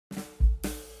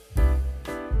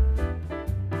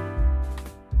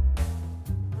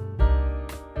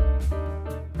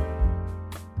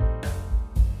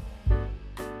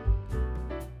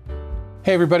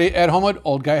Hey everybody, Ed Homewood,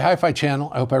 Old Guy Hi-Fi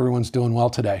channel. I hope everyone's doing well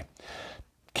today.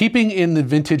 Keeping in the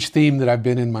vintage theme that I've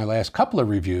been in my last couple of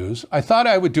reviews, I thought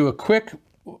I would do a quick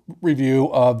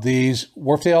review of these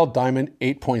Wharfies Diamond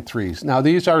 8.3s. Now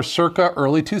these are circa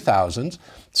early 2000s,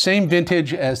 same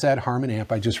vintage as that Harman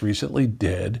amp I just recently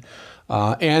did.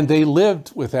 And they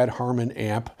lived with that Harman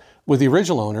amp with the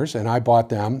original owners, and I bought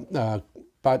them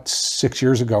about 6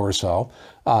 years ago or so,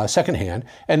 secondhand,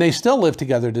 and they still live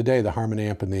together today, the Harman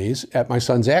amp and these, at my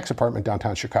son Zach's apartment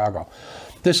downtown Chicago.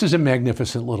 This is a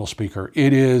magnificent little speaker.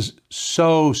 It is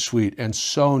so sweet and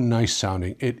so nice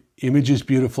sounding. It images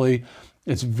beautifully.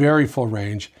 It's very full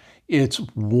range. It's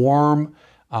warm.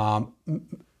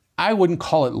 I wouldn't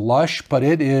call it lush, but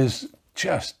it is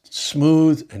just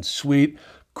smooth and sweet.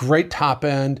 Great top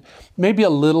end, maybe a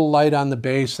little light on the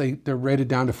bass. They're rated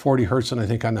down to 40 hertz, and I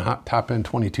think on the top end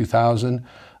 22,000.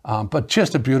 But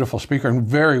just a beautiful speaker and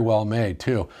very well made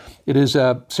too. It is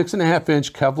a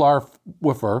 6.5-inch Kevlar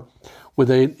woofer with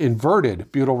an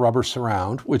inverted butyl rubber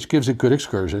surround, which gives it good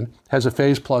excursion. Has a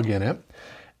phase plug in it,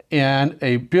 and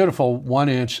a beautiful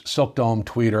 1-inch silk dome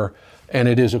tweeter. And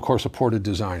it is, of course, a ported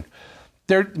design.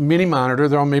 They're mini monitor.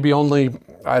 They're maybe only,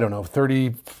 I don't know,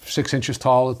 36 inches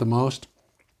tall at the most.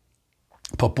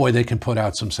 But boy, they can put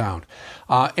out some sound.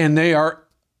 And they are,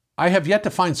 I have yet to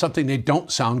find something they don't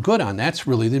sound good on. That's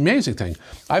really the amazing thing.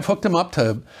 I've hooked them up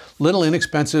to little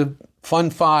inexpensive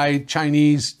Fun-Fi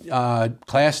Chinese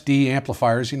Class D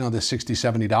amplifiers, you know, the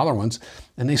 $60, $70 ones,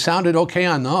 and they sounded okay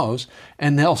on those,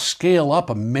 and they'll scale up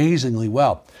amazingly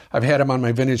well. I've had them on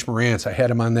my vintage Marantz. I had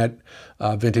them on that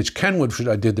vintage Kenwood, which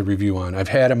I did the review on. I've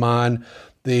had them on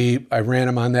I ran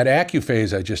them on that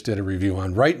AccuPhase I just did a review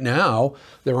on. Right now,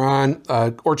 they're on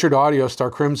Orchard Audio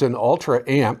Star Crimson Ultra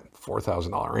amp,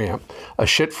 $4,000 amp, a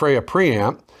Schiit Freya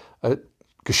preamp, a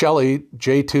Geshelli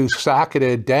J2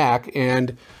 socketed DAC,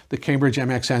 and the Cambridge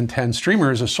MXN10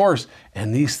 streamer as a source,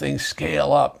 and these things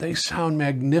scale up. They sound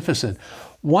magnificent.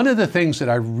 One of the things that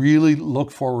I really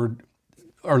look for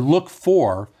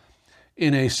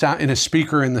in a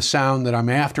speaker in the sound that I'm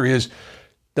after is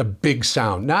the big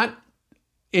sound. Not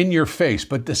in your face,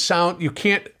 but the sound,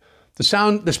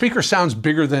 the speaker sounds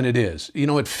bigger than it is. You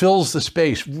know, it fills the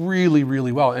space really,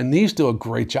 really well. And these do a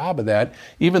great job of that,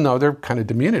 even though they're kind of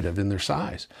diminutive in their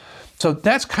size. So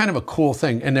that's kind of a cool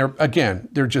thing. And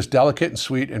they're just delicate and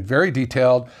sweet and very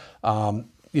detailed.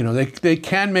 You know, they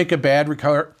can make a bad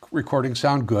recording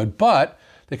sound good, but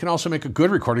they can also make a good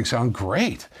recording sound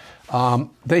great.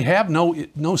 They have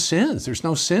no sins. There's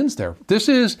no sins there. This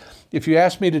is, if you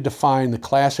ask me to define the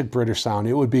classic British sound,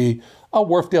 it would be a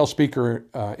Wharfies speaker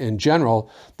in general.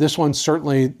 This one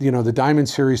certainly, you know, the Diamond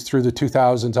series through the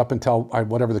 2000s up until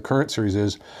whatever the current series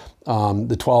is,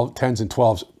 the 10s and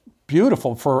 12s,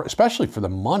 beautiful especially for the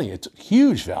money. It's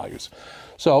huge values.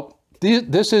 So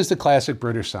this is the classic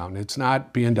British sound. It's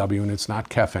not B&W and it's not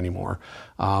Kef anymore.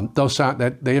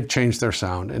 They have changed their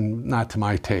sound, and not to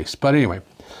my taste. But anyway.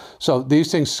 So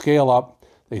these things scale up,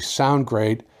 they sound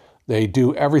great, they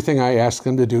do everything I ask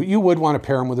them to do. You would want to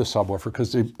pair them with a subwoofer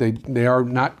because they are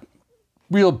not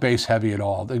real bass heavy at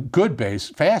all. They're good bass,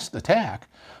 fast attack,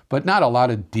 but not a lot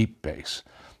of deep bass.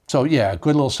 So yeah,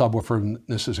 good little subwoofer, and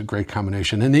this is a great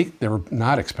combination. And they're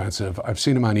not expensive. I've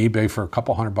seen them on eBay for a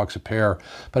couple $100 a pair,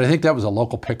 but I think that was a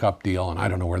local pickup deal, and I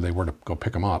don't know where they were to go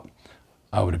pick them up.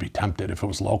 I would be tempted if it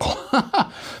was local.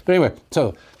 But anyway,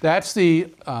 so that's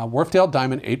the Wharfies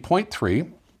Diamond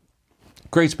 8.3.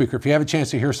 Great speaker. If you have a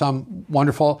chance to hear some,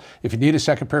 wonderful. If you need a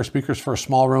second pair of speakers for a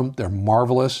small room, they're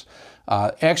marvelous.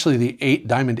 Actually, the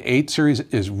Diamond 8 series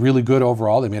is really good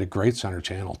overall. They made a great center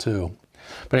channel too.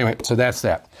 But anyway, so that's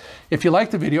that. If you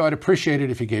liked the video, I'd appreciate it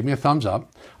if you gave me a thumbs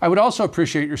up. I would also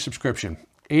appreciate your subscription.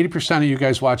 80% of you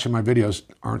guys watching my videos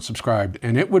aren't subscribed,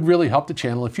 and it would really help the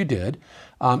channel if you did.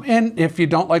 And if you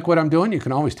don't like what I'm doing, you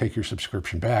can always take your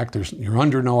subscription back. You're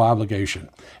under no obligation,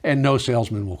 and no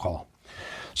salesman will call.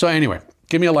 So anyway,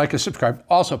 give me a like and subscribe.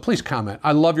 Also, please comment.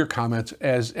 I love your comments.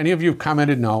 As any of you have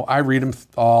commented, no, I read them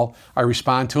all. I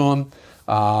respond to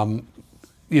them.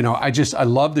 You know, I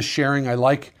love the sharing.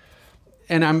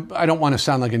 And I don't want to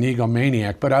sound like an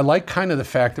egomaniac, but I like kind of the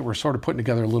fact that we're sort of putting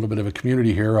together a little bit of a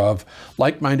community here of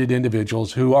like-minded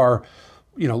individuals who are,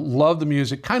 you know, love the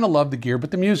music, kind of love the gear,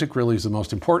 but the music really is the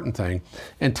most important thing.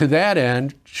 And to that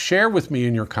end, share with me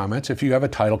in your comments if you have a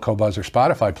Tidal, Qobuz, or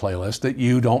Spotify playlist that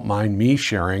you don't mind me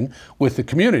sharing with the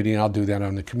community, and I'll do that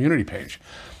on the community page.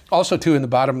 Also, too, in the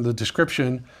bottom of the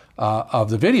description of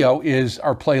the video is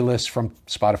our playlist from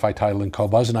Spotify, Tidal, and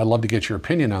Qobuz, and I'd love to get your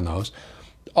opinion on those.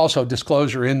 Also,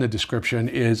 disclosure in the description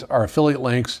is our affiliate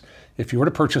links. If you were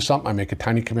to purchase something, I make a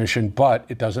tiny commission, but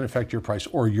it doesn't affect your price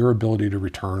or your ability to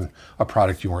return a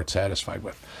product you weren't satisfied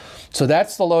with. So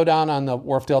that's the lowdown on the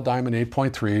Wharfdale Diamond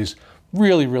 8.3s.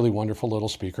 Really, really wonderful little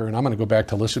speaker. And I'm going to go back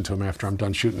to listen to them after I'm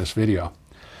done shooting this video.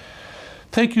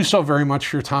 Thank you so very much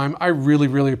for your time. I really,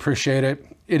 really appreciate it.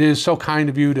 It is so kind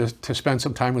of you to spend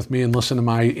some time with me and listen to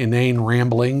my inane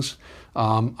ramblings.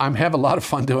 I'm having a lot of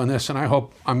fun doing this, and I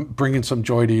hope I'm bringing some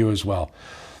joy to you as well.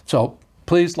 So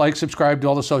please like, subscribe to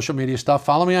all the social media stuff.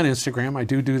 Follow me on Instagram. I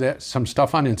do that, some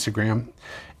stuff on Instagram.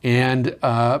 And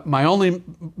my only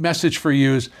message for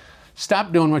you is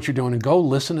stop doing what you're doing and go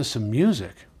listen to some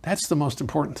music. That's the most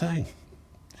important thing.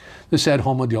 This is Ed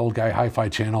Home with the Old Guy Hi-Fi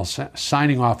channel,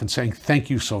 signing off and saying thank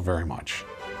you so very much.